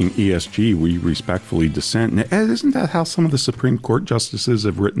 We're talking ESG. We respectfully dissent. And Ed, isn't that how some of the Supreme Court justices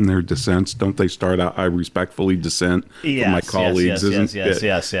have written their dissents? Don't they start out, I respectfully dissent from my colleagues?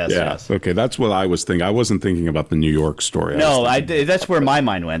 Yes. Okay, that's what I was thinking. I wasn't thinking about the New York story. No, that's where my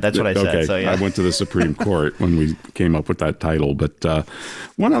mind went. That's what I said. Okay, So, yeah. I went to the Supreme Court when we came up with that title. But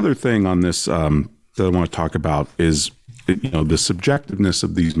one other thing on this that I want to talk about is the subjectiveness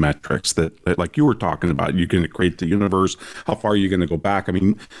of these metrics that like you were talking about. You can create the universe. How far are you going to go back? I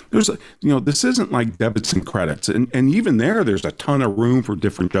mean, this isn't like debits and credits. And even there's a ton of room for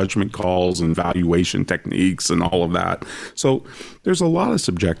different judgment calls and valuation techniques and all of that. So there's a lot of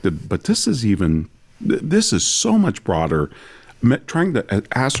subjective, but this is so much broader, trying to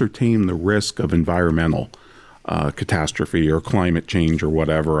ascertain the risk of environmental catastrophe or climate change or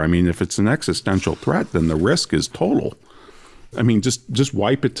whatever. I mean, if it's an existential threat, then the risk is total. I mean, just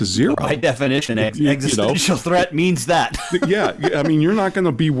wipe it to zero. By definition, existential threat means that. Yeah. I mean, you're not going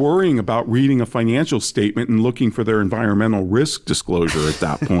to be worrying about reading a financial statement and looking for their environmental risk disclosure at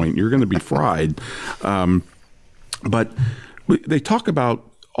that point. You're going to be fried. But they talk about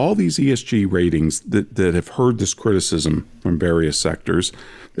all these ESG ratings that have heard this criticism from various sectors.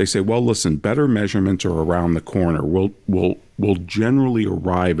 They say, well, listen, better measurements are around the corner. We'll generally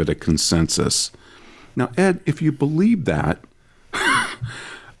arrive at a consensus. Now, Ed, if you believe that,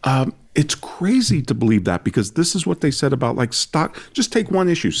 it's crazy to believe that, because this is what they said about like stock. Just take one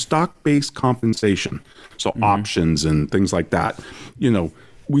issue, stock-based compensation. So options and things like that.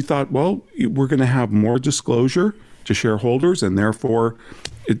 We thought, well, we're going to have more disclosure to shareholders, and therefore,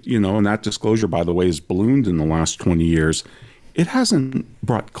 and that disclosure, by the way, has ballooned in the last 20 years. It hasn't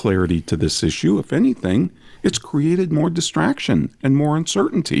brought clarity to this issue. If anything, it's created more distraction and more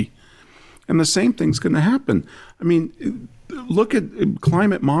uncertainty. And the same thing's going to happen. I mean, look at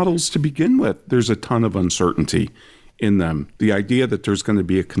climate models to begin with. There's a ton of uncertainty in them. The idea that there's going to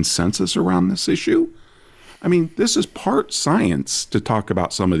be a consensus around this issue. I mean, this is part science to talk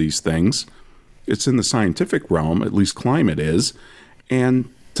about some of these things. It's in the scientific realm, at least climate is.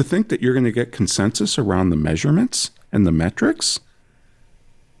 And to think that you're going to get consensus around the measurements and the metrics,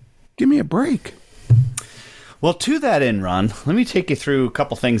 give me a break. Well, to that end, Ron, let me take you through a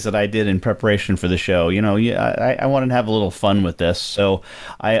couple things that I did in preparation for the show. I wanted to have a little fun with this, so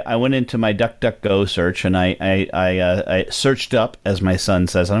I went into my DuckDuckGo search, and I searched up, as my son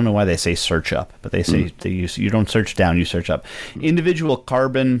says. I don't know why they say search up, but they say you don't search down, you search up. Individual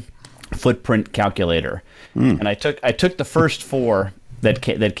carbon footprint calculator, and I took the first four that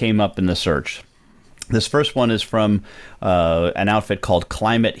came up in the search. This first one is from an outfit called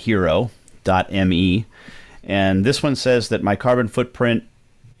ClimateHero.me. And this one says that my carbon footprint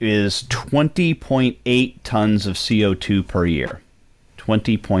is 20.8 tons of CO2 per year.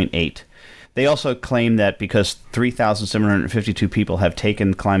 20.8. They also claim that because 3,752 people have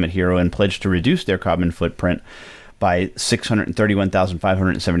taken Climate Hero and pledged to reduce their carbon footprint by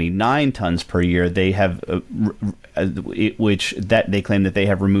 631,579 tons per year, they have, they claim that they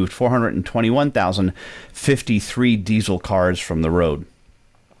have removed 421,053 diesel cars from the road.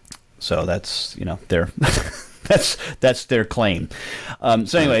 So that's their that's their claim.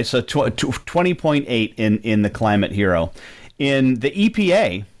 So anyway, so 20.8 in the Climate Hero, in the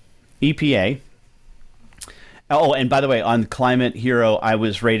EPA. Oh, and by the way, on Climate Hero, I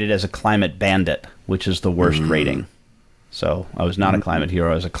was rated as a climate bandit, which is the worst rating. So I was not a climate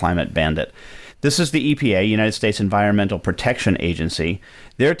hero; I was a climate bandit. This is the EPA, United States Environmental Protection Agency.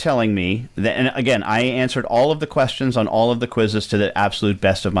 They're telling me that, and again, I answered all of the questions on all of the quizzes to the absolute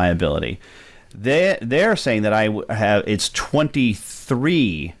best of my ability. They're saying that it's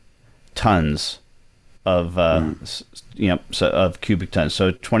 23 tons of of cubic tons.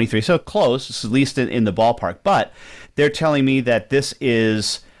 So 23, so close, it's at least in the ballpark. But they're telling me that this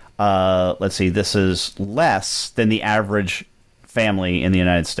is let's see, this is less than the average family in the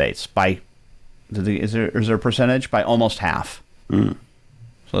United States by, is there a percentage? By almost half. So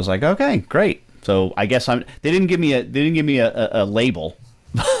I was like, okay, great. So I guess they didn't give me a label,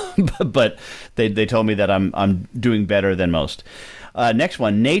 but they told me that I'm doing better than most. Next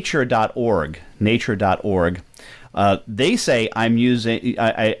one, nature.org. Nature.org. They say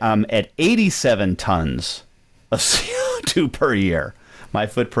I'm at 87 tons of CO2 per year. My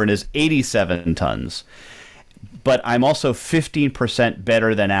footprint is 87 tons. But I'm also 15%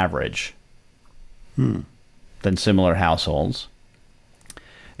 better than average than similar households.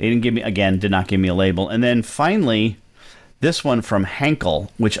 They did not give me a label. And then finally, this one from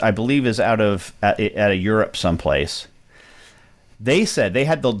Henkel, which I believe is out of Europe someplace. They said they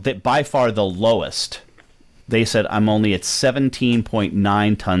had by far the lowest. They said I'm only at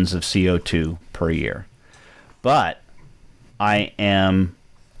 17.9 tons of CO2 per year. But I am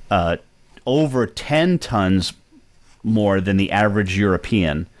over 10 tons more than the average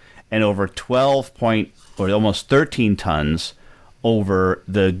European, and over almost 13 tons over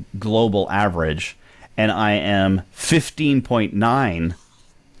the global average, and I am 15.9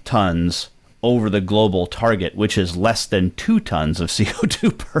 tons over the global target, which is less than 2 tons of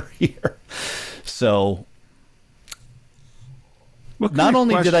CO2 per year. So not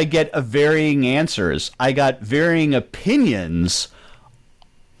only did I get varying answers, I got varying opinions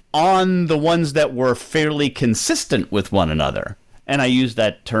on the ones that were fairly consistent with one another. And I use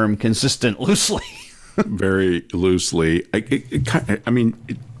that term consistent loosely. Very loosely. I mean,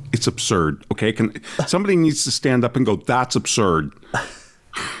 it's absurd. Okay, somebody needs to stand up and go, "That's absurd."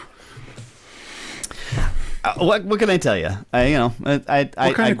 What can I tell you? What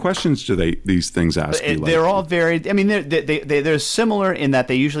kind of questions do these things ask you? They're all very. I mean, they're similar in that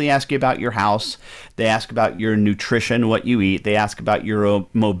they usually ask you about your house. They ask about your nutrition, what you eat. They ask about your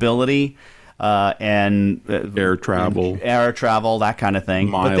mobility. And air travel, that kind of thing.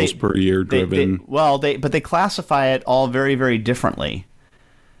 Miles per year driven. But they classify it all very, very differently.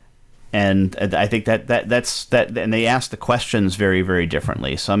 And I think that's that. And they ask the questions very, very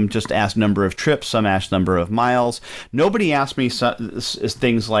differently. Some just ask number of trips. Some ask number of miles. Nobody asked me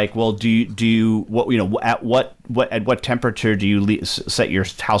things like, well, at what temperature do you set your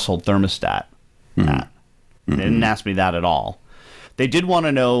household thermostat at? They didn't ask me that at all. They did want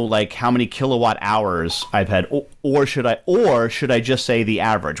to know like how many kilowatt hours I've had, or should I just say the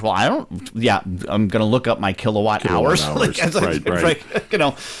average? Well, I don't. Yeah, I'm going to look up my kilowatt hours. Right.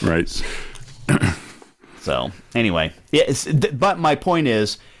 Right. So anyway, but my point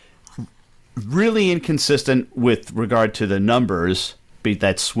is really inconsistent with regard to the numbers.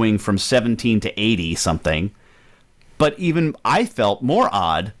 That swing from 17 to 80 something. But even I felt more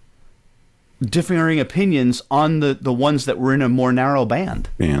odd. Differing opinions on the ones that were in a more narrow band.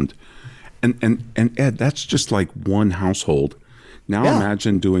 And Ed, that's just like one household. Now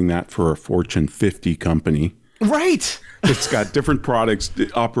imagine doing that for a Fortune 50 company. Right. It's got different products.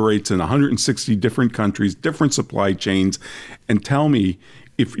 It operates in 160 different countries, different supply chains. And tell me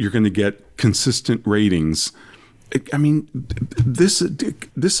if you're going to get consistent ratings. I mean, this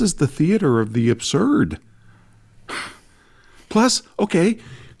is the theater of the absurd. Plus, okay,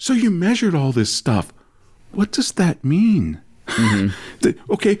 so you measured all this stuff. What does that mean?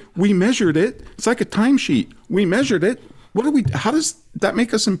 Okay, we measured it. It's like a timesheet. We measured it. How does that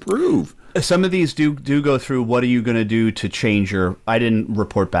make us improve? Some of these do go through. What are you going to do to change your? I didn't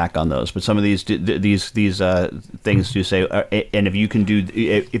report back on those, but some of these things do say. And if you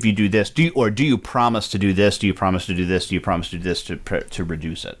do this, do you promise to do this? Do you promise to do this? Do you promise to do this to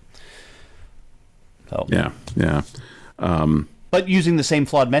reduce it? So yeah. But using the same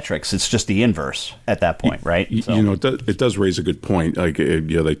flawed metrics, it's just the inverse at that point, right? So. It does raise a good point. Like,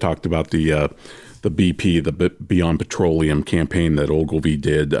 they talked about the BP, the Beyond Petroleum campaign that Ogilvy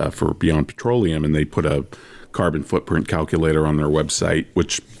did for Beyond Petroleum, and they put a carbon footprint calculator on their website,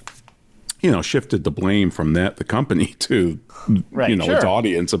 which, shifted the blame from the company to, its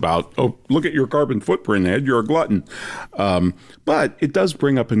audience about, look at your carbon footprint, Ed, you're a glutton. But it does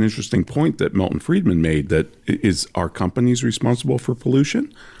bring up an interesting point that Milton Friedman made, that are companies responsible for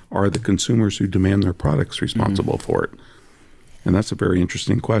pollution? Or are the consumers who demand their products responsible for it? And that's a very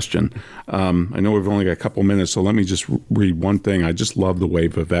interesting question. I know we've only got a couple minutes, so let me just read one thing. I just love the way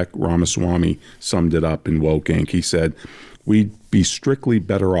Vivek Ramaswamy summed it up in Woke Inc. He said, "We'd be strictly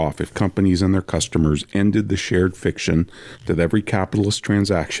better off if companies and their customers ended the shared fiction that every capitalist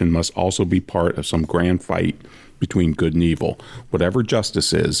transaction must also be part of some grand fight between good and evil. Whatever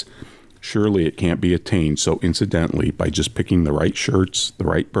justice is, surely it can't be attained so incidentally by just picking the right shirts, the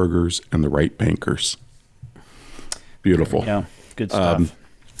right burgers, and the right bankers." Beautiful. Yeah, good stuff.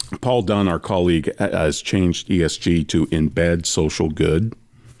 Paul Dunn, our colleague, has changed ESG to embed social good,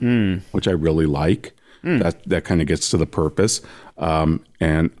 which I really like. That kind of gets to the purpose.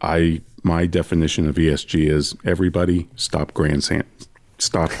 And my definition of ESG is everybody stop grandstanding.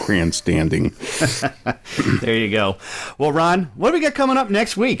 There you go. Well, Ron, what do we got coming up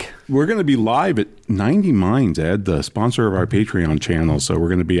next week? We're going to be live at 90 Minds, Ed, the sponsor of our Patreon channel. So we're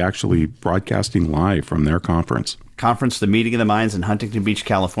going to be actually broadcasting live from their conference. The Meeting of the Minds in Huntington Beach,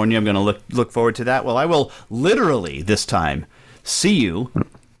 California. I'm going to look forward to that. Well, I will literally this time see you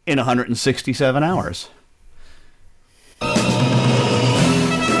in 167 hours.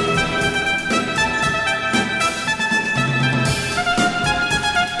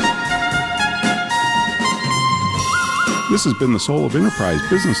 This has been The Soul of Enterprise,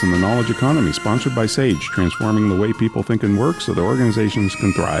 Business and the Knowledge Economy, sponsored by Sage, transforming the way people think and work so their organizations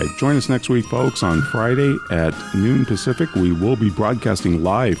can thrive. Join us next week, folks, on Friday at noon Pacific. We will be broadcasting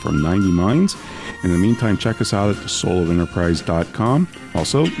live from 90 Minds. In the meantime, check us out at thesoulofenterprise.com.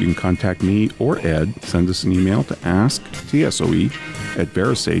 Also, you can contact me or Ed. Send us an email to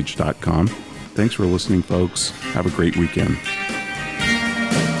asktsoe@verisage.com. Thanks for listening, folks. Have a great weekend.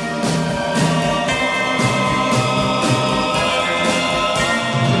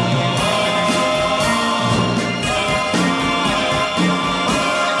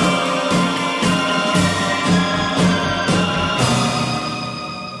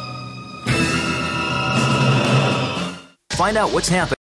 Find out what's happening